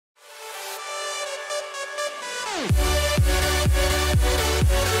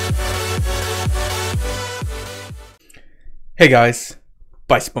Hey guys,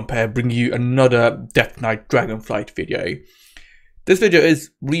 Bump here, bringing you another Death Knight Dragonflight video. This video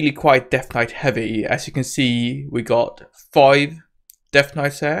is really quite Death Knight heavy. As you can see, we got 5 Death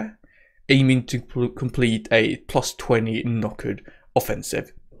Knights here, aiming to complete a +20 Nokhud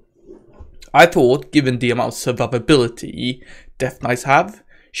offensive. I thought, given the amount of survivability Death Knights have,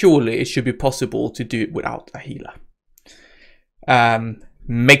 surely it should be possible to do it without a healer.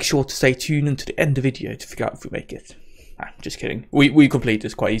 Make sure to stay tuned until the end of the video to figure out if we make it. Just kidding. We complete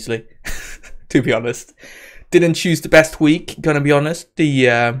this quite easily, to be honest. Didn't choose the best week, gonna be honest.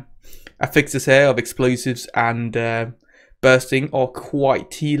 The affixes here of explosives and bursting are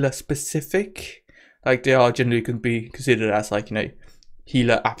quite healer specific. Like, they are generally can be considered as, like, you know,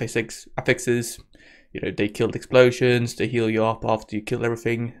 healer affixes. You know, they kill explosions, they heal you up after you kill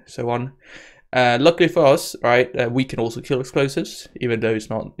everything, so on. Luckily for us, right, we can also kill explosives, even though it's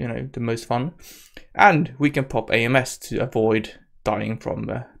not, you know, the most fun. And we can pop AMS to avoid dying from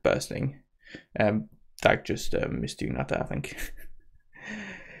bursting. That just missed doing that there, I think.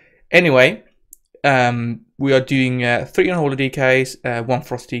 Anyway, we are doing 3 Unholy DKs, 1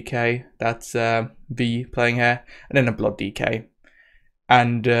 Frost DK, that's V playing here, and then a Blood DK.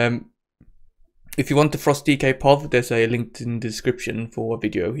 And if you want the Frost DK POV, there's a link in the description for a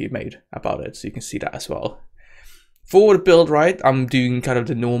video he made about it, so you can see that as well. For the build, right, I'm doing kind of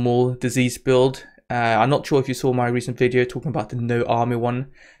the normal disease build. I'm not sure if you saw my recent video talking about the no army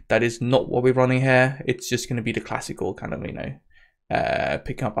one. That is not what we're running here. It's just going to be the classical kind of, you know,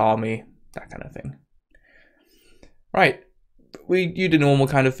 picking up army, that kind of thing. Right, we do the normal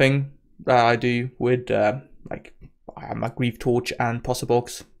kind of thing that I do with, like, I have my Grief Torch and Posse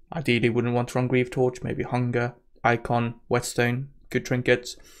Box. Ideally wouldn't want to run Grief Torch, maybe Hunger, Icon, Whetstone, good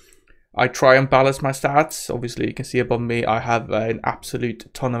trinkets. I try and balance my stats. Obviously you can see above me I have an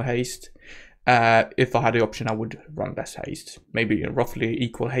absolute ton of haste. If I had the option, I would run less haste, maybe, you know, roughly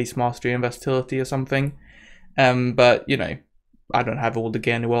equal haste mastery and versatility or something. But, you know, I don't have all the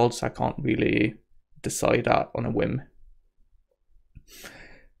gear in the world, so I can't really decide that on a whim.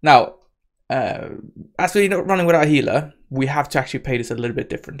 Now, as we're not running without a healer, we have to actually play this a little bit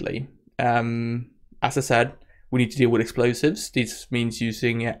differently. As I said, we need to deal with explosives. This means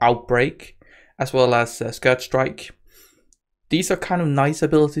using Outbreak as well as Skirt Strike. These are kind of nice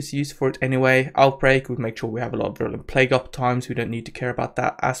abilities to use for it anyway. Outbreak would make sure we have a lot of virulent plague up times. We don't need to care about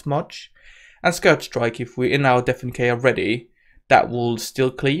that as much. And Skirt Strike, if we're in our Death K already, that will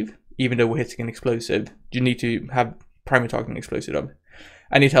still cleave, even though we're hitting an explosive. You need to have primary targeting explosive up.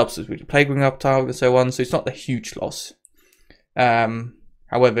 And it helps us with the plague ring up target and so on, so it's not a huge loss.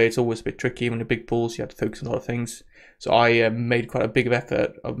 However, it's always a bit tricky when the big pools, you have to focus on a lot of things. So I made quite a big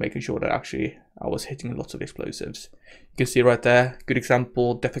effort of making sure that actually I was hitting lots of explosives. You can see right there, good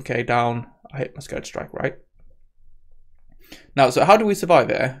example, Death K down, I hit my Skirt Strike, right? Now, so how do we survive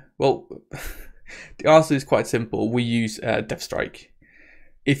here? Well, the answer is quite simple. We use Death Strike.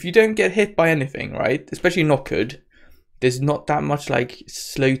 If you don't get hit by anything, right, especially Nokhud, there's not that much like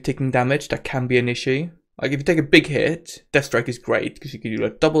slow ticking damage that can be an issue. Like, if you take a big hit, Death Strike is great because you can do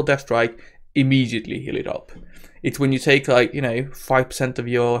a double Death Strike, immediately heal it up. It's when you take, like, you know, 5% of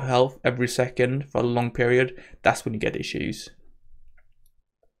your health every second for a long period, that's when you get issues.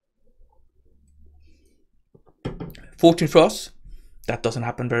 Fortune for us, that doesn't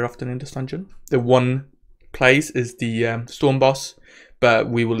happen very often in this dungeon. The one place is the Storm Boss,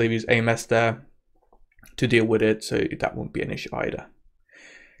 but we will use AMS there to deal with it, so that won't be an issue either.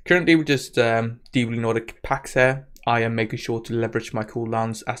 Currently we're just dealing all the packs here. I am making sure to leverage my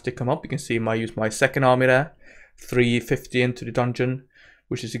cooldowns as they come up. You can see I use my second army there, 350 into the dungeon,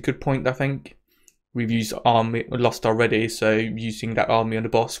 which is a good point, I think. We've used army lost already, so using that army on the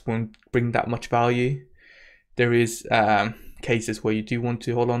boss won't bring that much value. There is cases where you do want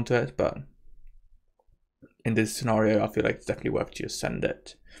to hold on to it, but in this scenario I feel like it's definitely worth to just send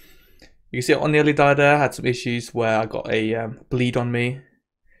it. You can see on the early die there, I had some issues where I got a bleed on me.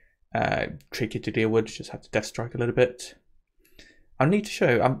 Tricky to deal with, just had to Death Strike a little bit. I need to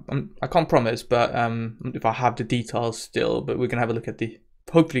show, I can't promise, but if I have the details still, but we're gonna have a look at the,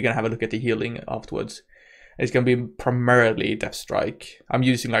 hopefully gonna have a look at the healing afterwards. It's gonna be primarily Death Strike. I'm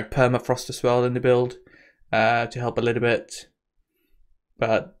using like Permafrost as well in the build to help a little bit,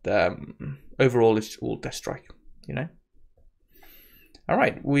 but overall it's all Death Strike, you know. All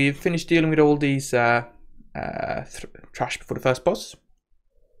right, we've finished dealing with all these trash before the first boss.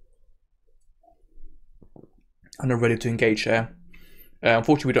 And are ready to engage here.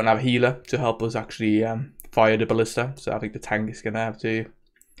 Unfortunately, we don't have a healer to help us actually fire the ballista, so I think the tank is going to have to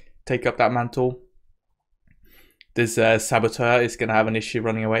take up that mantle. this saboteur is going to have an issue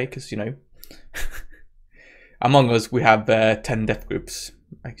running away because, you know, among us, we have 10 death groups.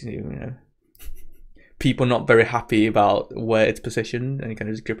 Actually, you know, people not very happy about where it's positioned and you kind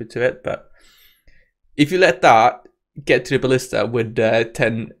of just grip it to it. But if you let that get to the ballista with 5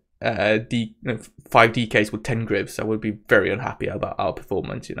 DKs with 10 grips, I would be very unhappy about our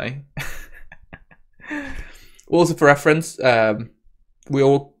performance, you know. Also for reference, we're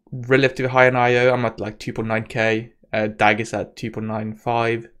all relatively high in IO. I'm at like 2.9k, Dag is at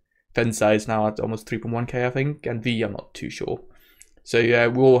 2.95, Fensa is now at almost 3.1k I think, and V I'm not too sure. So yeah,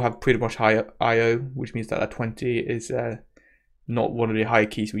 we all have pretty much high IO, which means that 20 is not one of the high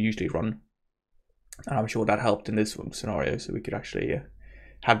keys we usually run. And I'm sure that helped in this scenario, so we could actually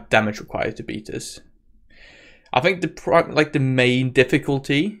have damage required to beat us. I think the main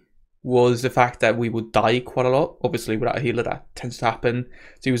difficulty was the fact that we would die quite a lot. Obviously, without a healer, that tends to happen.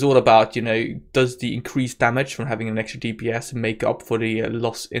 So it was all about, you know, does the increased damage from having an extra DPS make up for the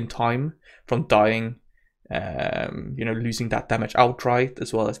loss in time from dying, you know, losing that damage outright,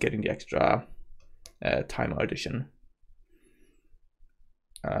 as well as getting the extra timer addition.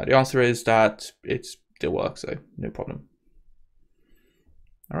 The answer is that it still works, so no problem.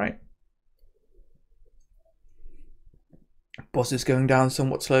 All right. Boss is going down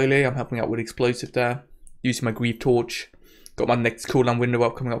somewhat slowly. I'm helping out with explosive there. Using my Grief Torch. Got my next cooldown window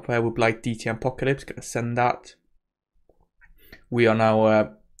up coming up there with Blight, DT, and Apocalypse. Gonna send that. We are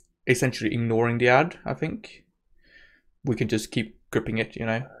now essentially ignoring the ad, I think. We can just keep gripping it, you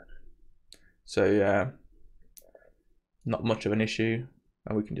know. So not much of an issue.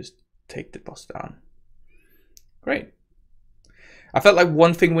 And we can just take the boss down. Great. I felt like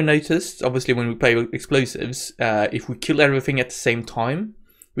one thing we noticed, obviously when we play with explosives, if we kill everything at the same time,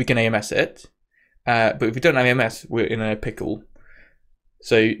 we can AMS it. But if we don't AMS, we're in a pickle.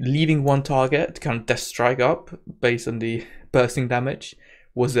 So leaving one target to kind of death strike up based on the bursting damage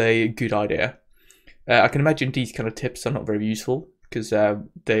was a good idea. I can imagine these kind of tips are not very useful because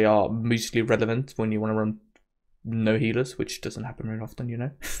they are mostly relevant when you want to run no healers, which doesn't happen very often, you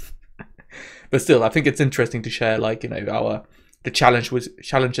know. But still, I think it's interesting to share, like, you know, the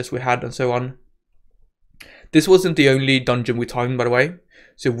challenges we had and so on. This wasn't the only dungeon we timed, by the way.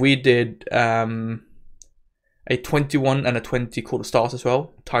 So we did a 21 and a 20 Call of Stars as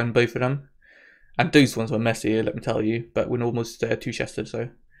well. Timed both of them. And those ones were messy, let me tell you. But we're almost two-chested, so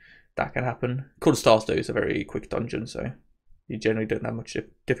that can happen. Call of Stars, though, is a very quick dungeon, so you generally don't have much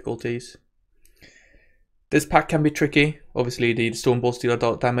difficulties. This pack can be tricky. Obviously, the Stormballs deal a lot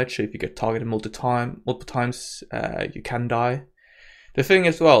of damage, so if you get targeted multiple times, you can die. The thing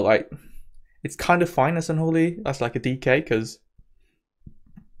as well, like, it's kind of fine as Unholy, as like a DK, because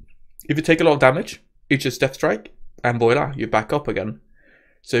if you take a lot of damage, it's just Death Strike, and voila, you're back up again.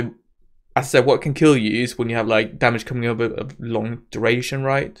 So, as I said, what can kill you is when you have like damage coming over a long duration,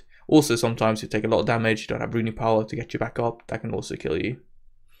 right? Also, sometimes you take a lot of damage, you don't have runing power to get you back up, that can also kill you.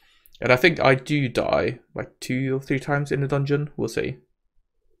 And I think I do die like 2 or 3 times in the dungeon, we'll see.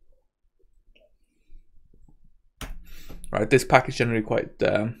 Right, this pack is generally quite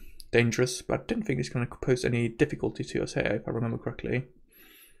dangerous, but I didn't think it's going to pose any difficulty to us here, if I remember correctly.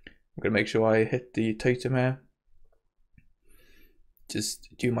 I'm going to make sure I hit the totem here. Just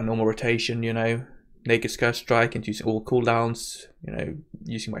do my normal rotation, you know, naked Scourge Strike and using all cooldowns, you know,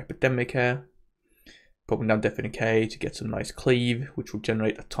 using my Epidemic here. Popping down Death in a K to get some nice cleave, which will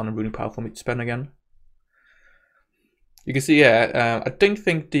generate a ton of runing power for me to spend again. You can see, yeah, I don't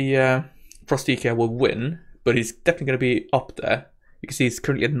think the Frost DK will win, but he's definitely going to be up there. You can see he's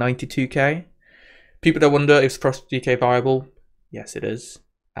currently at 92k. People that wonder if Frost DK viable, yes it is.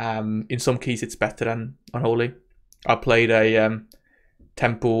 In some keys it's better than Unholy. I played a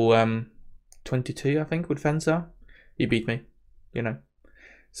Temple 22, I think, with Fensa. He beat me, you know.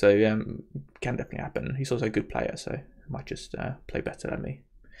 So can definitely happen. He's also a good player, so he might just play better than me.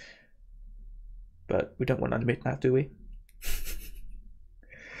 But we don't want to admit that, do we?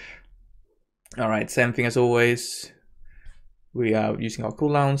 Alright, same thing as always. We are using our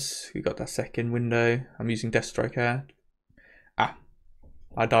cooldowns. We got that second window. I'm using Death Strike here. Ah,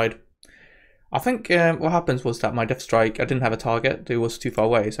 I died. I think what happens was that my Death Strike, I didn't have a target. It was too far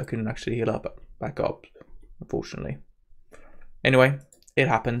away, so I couldn't actually heal back up, unfortunately. Anyway, it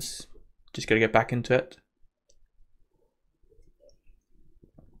happens. Just gotta get back into it.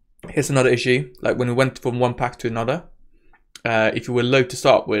 Here's another issue. Like when we went from one pack to another, if you were low to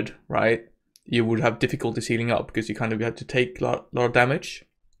start with, right, you would have difficulties healing up because you kind of had to take a lot of damage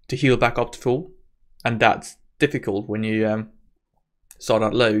to heal back up to full, and that's difficult when you start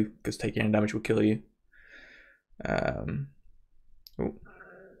out low because taking any damage will kill you.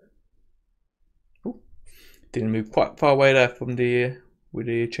 Didn't move quite far away there from with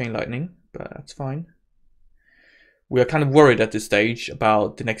the chain lightning, but that's fine. We are kind of worried at this stage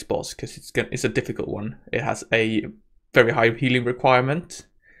about the next boss because it's a difficult one. It has a very high healing requirement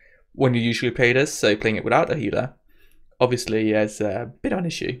when you usually play this, so playing it without a healer obviously is a bit of an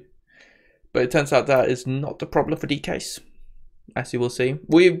issue. But it turns out that is not the problem for DKs, as you will see.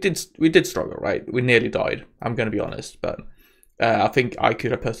 We did struggle, right? We nearly died, I'm going to be honest, but I think I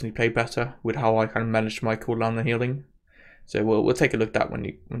could have personally played better with how I kind of managed my cooldown and healing. So we'll take a look at that when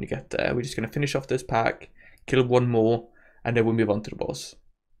you get there. We're just going to finish off this pack, kill one more, and then we'll move on to the boss.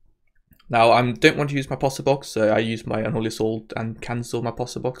 Now, I don't want to use my posture box, so I use my Unholy Assault and cancel my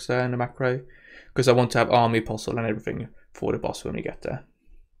posture box there in the macro, because I want to have army, posture, and everything for the boss when we get there.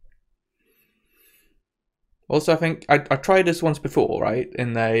 Also, I think I tried this once before, right,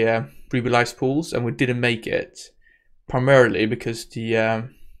 in the Ruby Life pools, and we didn't make it, primarily because the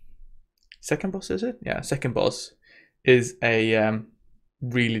second boss, is it? Yeah, second boss is a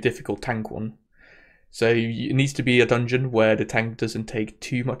really difficult tank one. So it needs to be a dungeon where the tank doesn't take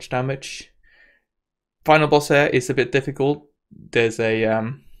too much damage. Final boss here is a bit difficult. There's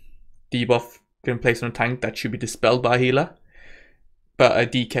a debuff can place on a tank that should be dispelled by a healer, but a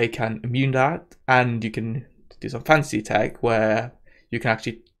DK can immune that, and you can do some fancy attack where you can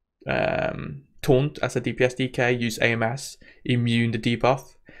actually taunt as a DPS DK, use AMS, immune the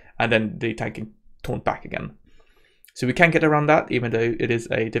debuff, and then the tank can taunt back again. So we can get around that, even though it is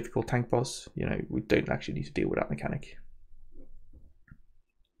a difficult tank boss. You know, we don't actually need to deal with that mechanic.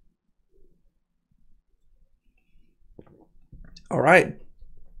 All right,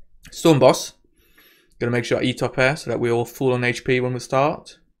 Storm boss. Gonna make sure I eat up here so that we're all full on HP when we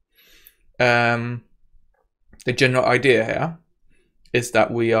start. The general idea here is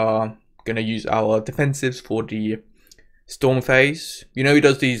that we are gonna use our defensives for the Storm phase. You know, he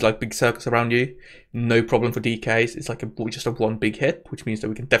does these like big circles around you. No problem for DKs. It's like just a one big hit, which means that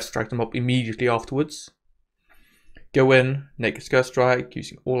we can Death Strike them up immediately afterwards. Go in, Naked Skirt Strike,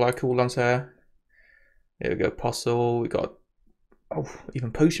 using all our cooldowns here. There we go, Apostle. We got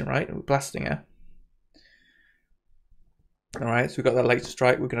even Potion, right? We're blasting here. All right, so we got that Laser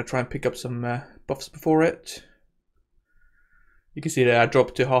Strike. We're gonna try and pick up some buffs before it. You can see that I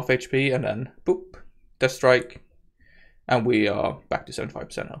dropped to half HP and then boop, Death Strike. And we are back to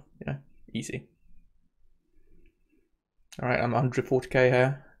 75% health, you know, easy. All right, I'm 140k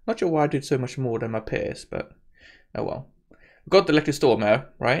here. Not sure why I did so much more than my peers, but oh well. We've got the Electric Storm here,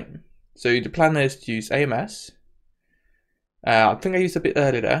 right? So the plan is to use AMS. I think I used a bit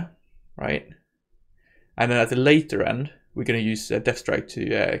earlier there, right? And then at the later end, we're going to use Death Strike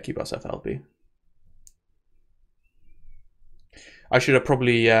to keep ourselves healthy. I should have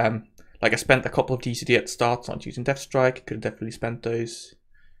probably... like I spent a couple of DCD at the start, not using Death Strike. Could have definitely spent those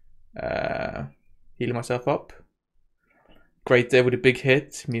healing myself up. Great there with a big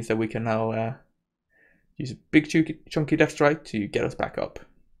hit. Means that we can now use a big chunky Death Strike to get us back up.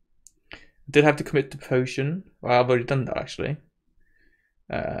 I did have to commit to Potion. Well, I've already done that actually.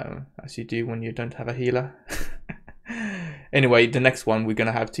 As you do when you don't have a healer. Anyway, the next one we're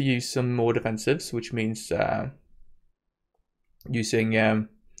going to have to use some more defensives, which means using...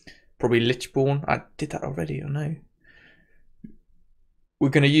 probably Lichborn. I did that already, or no? We're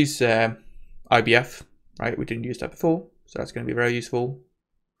going to use IBF, right? We didn't use that before, so that's going to be very useful.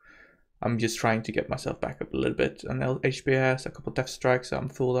 I'm just trying to get myself back up a little bit. And HBS, a couple of Death Strikes, so I'm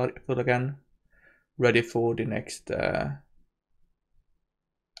full again. Ready for the next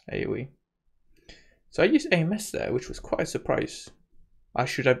AoE. So I used AMS there, which was quite a surprise. I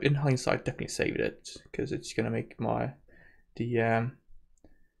should have, in hindsight, definitely saved it, because it's going to make the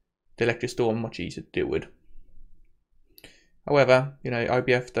Electric Storm much easier to deal with. However, you know,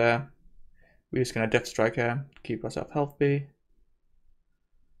 IBF there, we're just going to Death Strike here, keep ourselves healthy.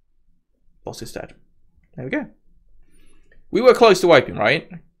 Boss is dead. There we go. We were close to wiping, right?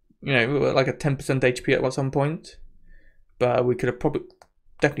 You know, we were like at 10% HP at some point, but we could have probably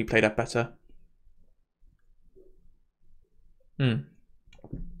definitely played that better.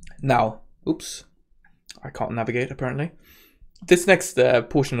 Now, oops, I can't navigate apparently. This next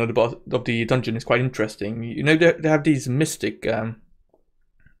portion of the dungeon is quite interesting. You know, they have these mystic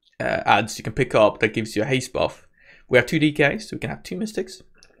ads you can pick up that gives you a haste buff. We have 2 DKs, so we can have 2 mystics,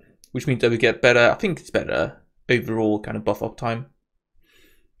 which means that we get better, I think it's better, overall kind of buff uptime.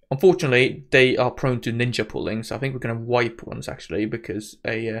 Unfortunately, they are prone to ninja pulling, so I think we're going to wipe ones actually, because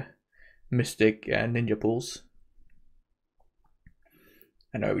a mystic ninja pulls.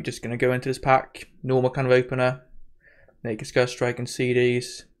 I know we're just going to go into this pack, normal kind of opener. Naked Skirt Strike and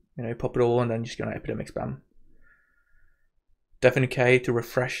CDs, you know, pop it all, and then just gonna Epidemic spam. Definitely K to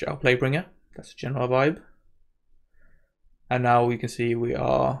refresh our Playbringer. That's the general vibe. And now we can see we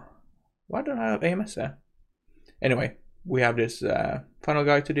are... Why don't I have AMS there? Anyway, we have this final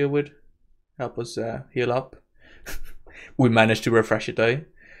guy to deal with. Help us heal up. We managed to refresh it though.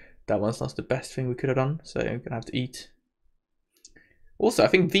 That one's not the best thing we could have done, so we're gonna have to eat. Also, I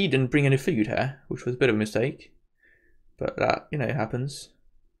think V didn't bring any food here, which was a bit of a mistake. But that, you know, it happens.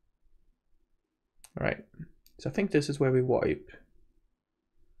 Alright, so I think this is where we wipe.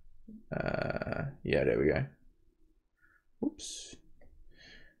 Yeah, there we go. Oops.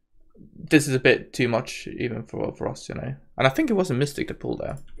 This is a bit too much even for us, you know. And I think it was a mistake to pull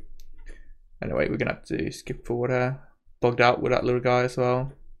there. Anyway, we're gonna have to skip forward there. Bugged out with that little guy as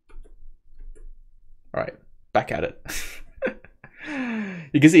well. Alright, back at it.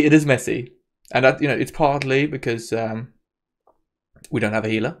 You can see it is messy. And that, you know, it's partly because we don't have a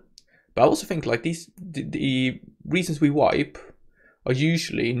healer. But I also think like the reasons we wipe are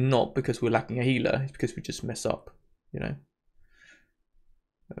usually not because we're lacking a healer, it's because we just mess up, you know.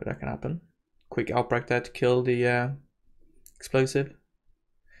 So that can happen. Quick outbreak there to kill the explosive.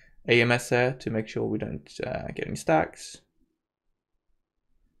 AMS there to make sure we don't get any stacks.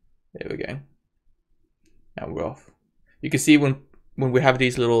 There we go. Now we're off. You can see when we have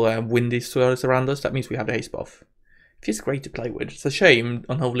these little windy swirls around us, that means we have the haste buff. It feels great to play with. It's a shame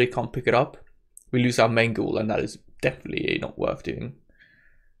Unholy can't pick it up. We lose our main goal, and that is definitely not worth doing.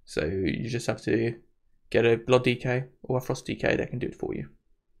 So you just have to get a blood DK or a frost DK that can do it for you.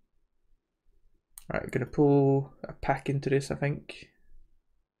 Alright, we're going to pull a pack into this, I think.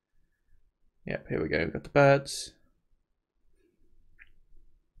 Yep, here we go. We've got the birds.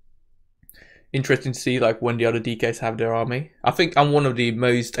 Interesting to see like when the other DKs have their army. I think I'm one of the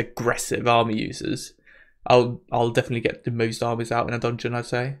most aggressive army users. I'll definitely get the most armies out in a dungeon, I'd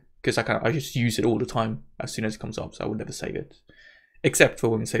say, because I just use it all the time as soon as it comes up, so I would never save it, except for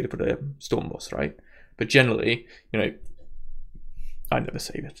when we save it for the storm boss, right? But generally, you know, I never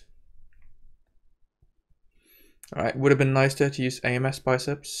save it. All right, would have been nice there to use AMS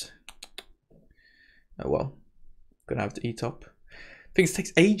biceps. Oh well, gonna have to eat up. Things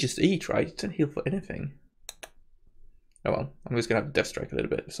takes ages to eat, right? You don't heal for anything. Oh well, I'm just gonna have to death strike a little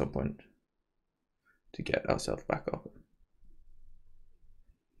bit at some point to get ourselves back up.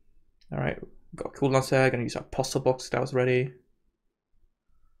 All right, got a cooldown there. Gonna use our postal box that was ready.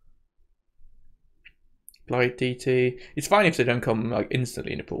 Blight DT. It's fine if they don't come like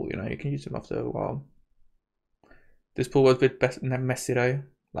instantly in the pool. You know, you can use them after a while. This pool was a bit messy though.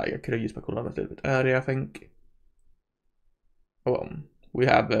 Like I could have used my cooldown a little bit earlier, I think. Oh, well, we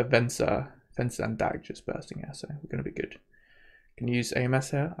have Venser and Dag just bursting here, so we're going to be good. Can use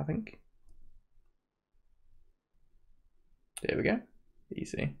AMS here, I think. There we go.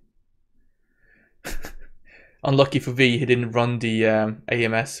 Easy. Unlucky for V, he didn't run the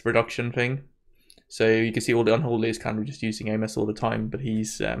AMS reduction thing. So you can see all the Unholy is kind of just using AMS all the time, but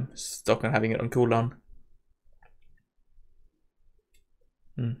he's stuck on having it on cooldown.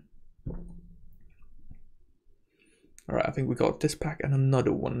 Alright, I think we got this pack and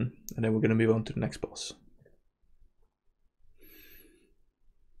another one, and then we're going to move on to the next boss.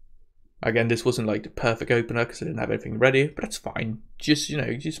 Again, this wasn't like the perfect opener because I didn't have everything ready, but that's fine. Just, you know,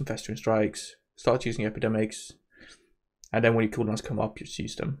 use some Festering Strikes, start using Epidemics, and then when your cooldowns come up, just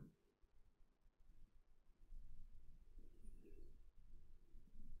use them.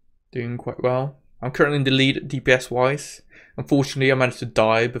 Doing quite well. I'm currently in the lead DPS wise. Unfortunately, I managed to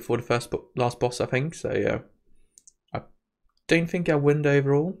die before the last boss, I think, so yeah. Don't think I'll win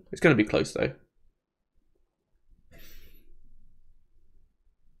overall. It's going to be close though.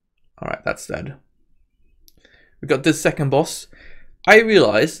 Alright, that's dead. We got this second boss. I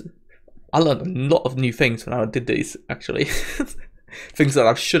realised I learned a lot of new things when I did these, actually. Things that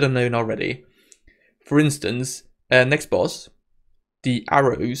I should have known already. For instance, next boss, the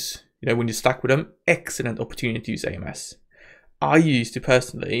arrows, you know, when you stack with them, excellent opportunity to use AMS. I used to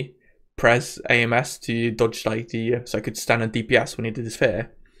personally press AMS to dodge like the so I could stand on DPS when he did his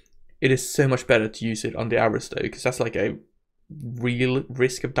fair. It is so much better to use it on the arrows though, because that's like a real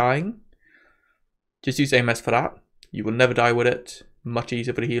risk of dying. Just use AMS for that. You will never die with it. Much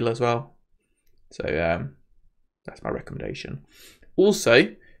easier for the healer as well. So that's my recommendation.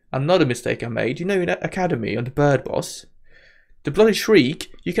 Also, another mistake I made. You know, in Academy on the bird boss, the Bloody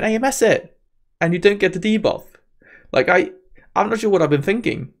Shriek, you can AMS it, and you don't get the debuff. Like I'm not sure what I've been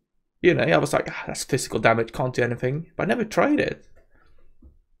thinking. You know, I was like, that's physical damage, can't do anything. But I never tried it.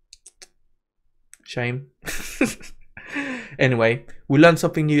 Shame. Anyway, we learn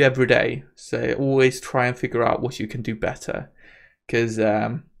something new every day. So always try and figure out what you can do better. Because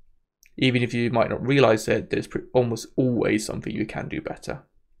even if you might not realize it, there's almost always something you can do better.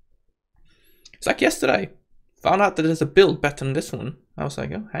 It's like yesterday. Found out that there's a build better than this one. I was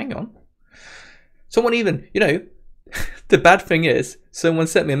like, oh, hang on. Someone even, you know, the bad thing is, someone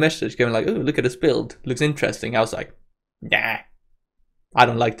sent me a message going like, oh, look at this build. Looks interesting. I was like, nah, I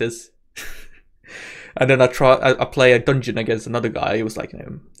don't like this. And then I play a dungeon against another guy. He was like, you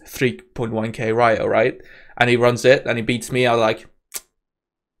know, 3.1k Ryo, right? And he runs it and he beats me. I was like,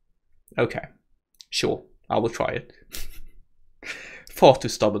 okay, sure, I will try it. Far too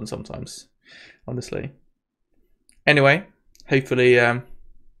stubborn sometimes, honestly. Anyway, hopefully I've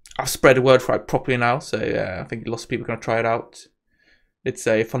spread the word for it properly now, so I think lots of people are going to try it out. It's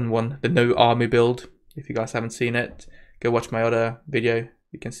a fun one, the no army build. If you guys haven't seen it, go watch my other video,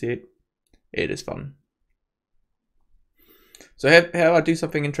 you can see it. It is fun. So here I do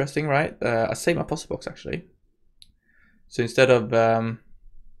something interesting, right? I save my puzzle box actually. So instead of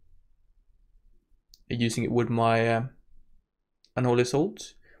using it with my Unholy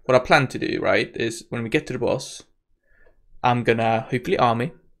Assault, what I plan to do, right, is when we get to the boss, I'm gonna hopefully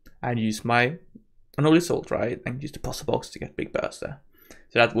army and use my Unholy Assault, right, and use the puzzle box to get big burst there.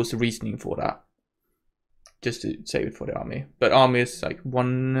 So that was the reasoning for that, just to save it for the army. But army is like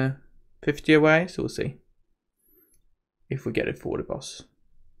 150 away, so we'll see if we get it for the boss.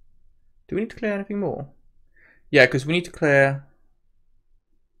 Do we need to clear anything more? Yeah, because we need to clear.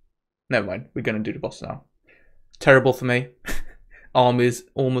 Never mind, we're gonna do the boss now. Terrible for me. Army's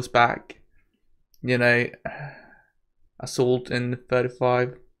almost back. You know, assault in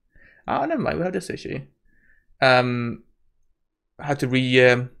 35. Oh, never mind, we have this issue. I had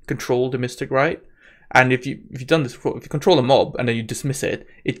to control the mystic, right? And if you've done this before, if you control a mob and then you dismiss it,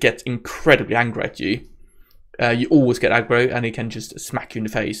 it gets incredibly angry at you. You always get aggro, and it can just smack you in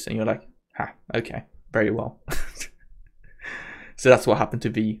the face, and you're like, ha, okay, very well. So that's what happened to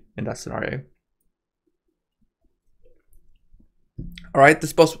V in that scenario. Alright,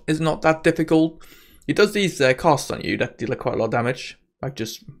 this boss is not that difficult. It does these casts on you that deal like quite a lot of damage, like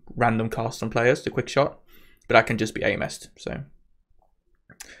just random casts on players, the quick shot, but that can just be aimessed, so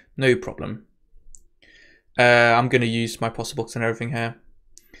no problem. I'm going to use my puzzle box and everything here.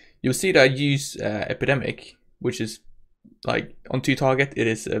 You'll see that I use Epidemic, which is like on 2 target, it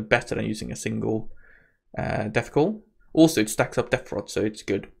is better than using a single death call. Also, it stacks up death rod, so it's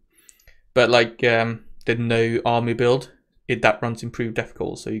good. But like the no army build, that runs improved death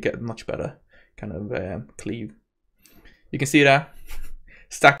calls, so you get much better kind of cleave. You can see there,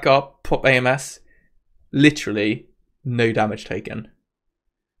 stack up, pop AMS, literally no damage taken.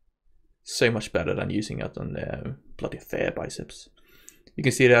 So much better than using it on the bloody fair biceps. You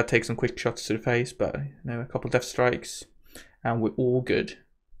can see that I take some quick shots to the face, but you know, a couple death strikes, and we're all good.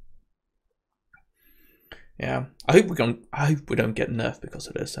 Yeah, I hope we don't get nerfed because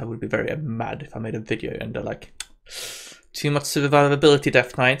of this. I would be very mad if I made a video and they're like, too much survivability,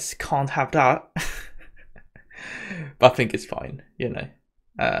 Death Knights, can't have that. But I think it's fine, you know.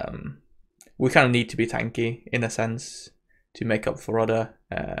 We kind of need to be tanky in a sense to make up for other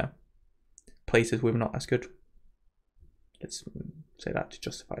places we're not as good. Let's say that to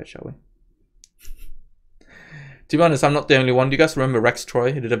justify it, shall we? To be honest, I'm not the only one. Do you guys remember Rex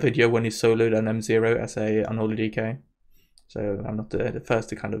Troy? He did a video when he soloed an M0 as a Unholy DK. So I'm not the first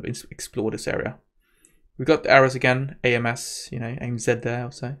to kind of explore this area. We've got the arrows again, AMS, you know, aim Z there,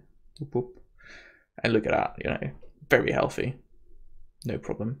 I'll say. Whoop, whoop. And look at that, you know, very healthy. No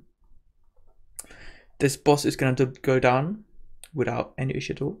problem. This boss is going to go down without any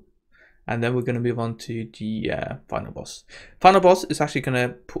issue at all. And then we're going to move on to the final boss. Final boss is actually going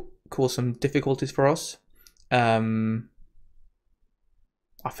to cause some difficulties for us. I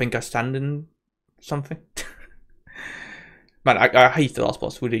think I stand in something. Man, I hate the last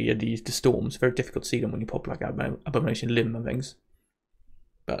boss with the storms. Very difficult to see them when you pop like Abomination Limb and things.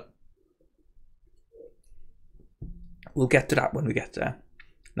 But we'll get to that when we get there.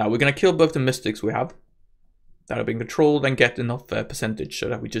 Now we're going to kill both the mystics we have that are being controlled and get enough percentage so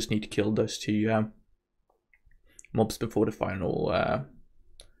that we just need to kill those 2 mobs before the final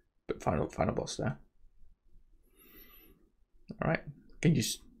boss there. Alright, can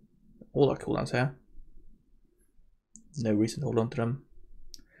use all our cooldowns here. No reason to hold on to them.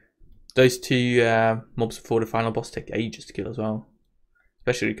 Those 2 mobs before the final boss take ages to kill as well.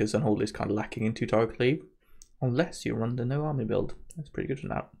 Especially because Unholy is kind of lacking in 2 target cleave. Unless you run the no army build. That's pretty good for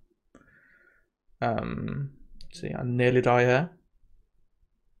that. Let's see, I nearly die here.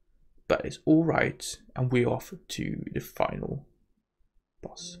 But it's alright. And we're off to the final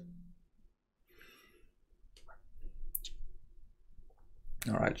boss.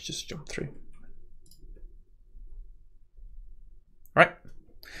 Alright, let's just jump through. Right.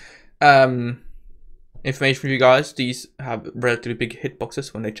 Information for you guys, these have relatively big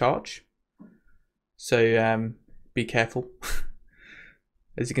hitboxes when they charge. So be careful.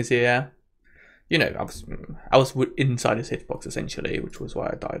 As you can see here, you know, I was inside his hitbox essentially, which was why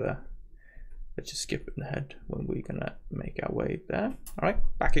I died there. Let's just skip ahead when we're gonna make our way there. All right,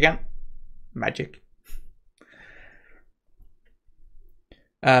 back again. Magic.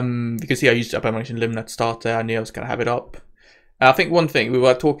 You can see I used abomination limb at start there. I knew I was gonna have it up. I think one thing we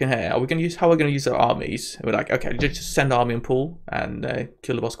were talking here, how are we gonna use our armies? And we're like, okay, just send army and pull and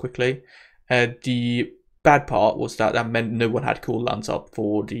kill the boss quickly. The bad part was that meant no one had cooldowns up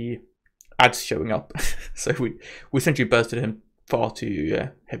for the ads showing up. So we essentially bursted him far too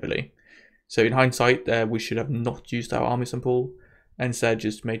heavily. So in hindsight, we should have not used our armies and pull, and instead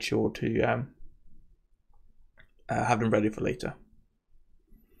just made sure to have them ready for later.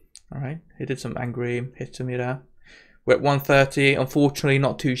 All right, he did some angry hits to me there. We're at 130, unfortunately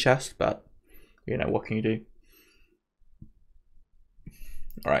not 2 chests, but you know, what can you do?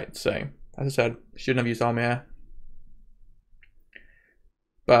 All right, so as I said, shouldn't have used army here.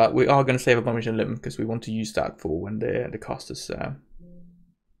 But we are going to save abomination limb because we want to use that for when the casters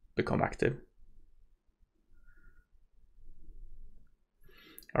become active.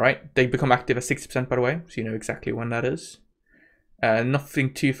 All right, they become active at 60% by the way, so you know exactly when that is.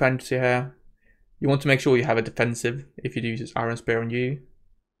 Nothing too fancy here. You want to make sure you have a defensive if you do use Iron Spear on you.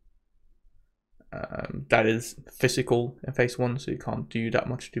 That is physical in phase 1, so you can't do that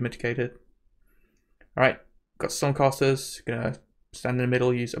much to mitigate it. All right, got some casters. Gonna stand in the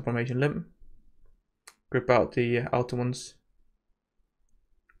middle, use abomination limb. Grip out the outer ones.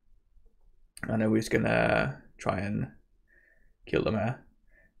 And then we're just gonna try and kill them here.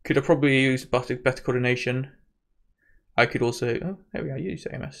 Could have probably used better coordination. I could also, oh, there we go, use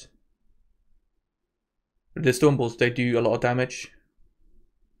AMS. The storm balls, they do a lot of damage.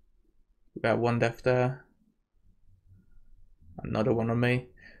 We got 1 death there. Another one on me.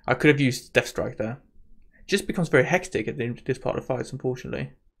 I could have used Death Strike there. It just becomes very hectic at this part of the fights,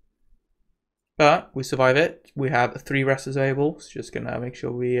 unfortunately. But we survive it. We have 3 rests available, so just gonna make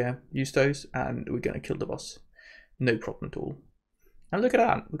sure we use those, and we're gonna kill the boss. No problem at all. And look at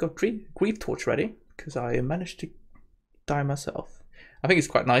that, we've got Grief Torch ready, because I managed to die myself. I think it's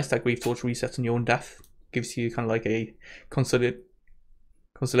quite nice that Grief Torch resets on your own death. Gives you kind of like a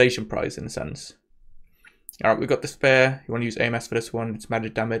consolation prize in a sense. Alright, we've got the spare. You want to use AMS for this one, it's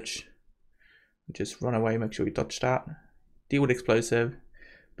magic damage. Just run away, make sure you dodge that. Deal with explosive,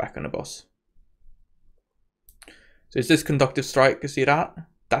 back on the boss. So it's this conductive strike, you see that?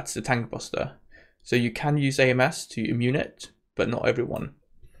 That's the tank buster. So you can use AMS to immune it, but not everyone.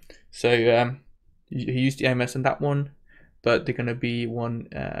 So you use the AMS on that one, but they're going to be one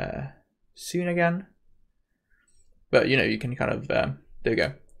soon again. But you know, you can kind of, there we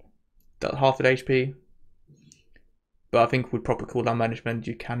go, that half of HP. But I think with proper cooldown management,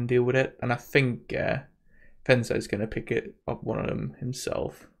 you can deal with it. And I think Fencer is going to pick it up one of them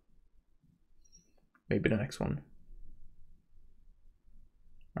himself. Maybe the next one.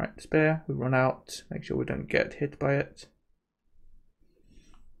 Right, spare, we run out, make sure we don't get hit by it.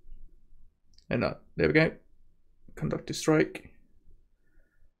 And there we go. Conductive strike.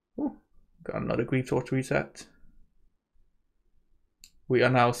 Oh, got another Grief Torch reset. We are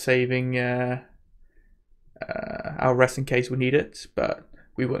now saving our rest in case we need it, but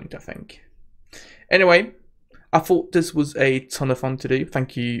we won't, I think. Anyway, I thought this was a ton of fun to do.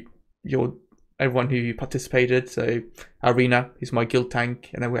 Thank you, everyone who participated. So Arena, he's my guild tank,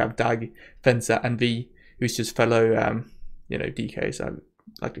 and then we have Dag, Fencer, and V, who's just fellow, you know, DKs I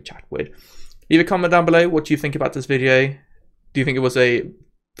like to chat with. Leave a comment down below. What do you think about this video? Do you think it was a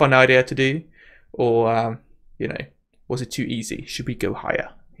fun idea to do, or you know, was it too easy? Should we go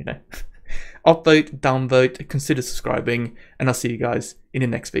higher? You know, upvote, downvote, consider subscribing, and I'll see you guys in the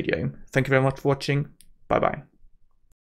next video. Thank you very much for watching. Bye bye.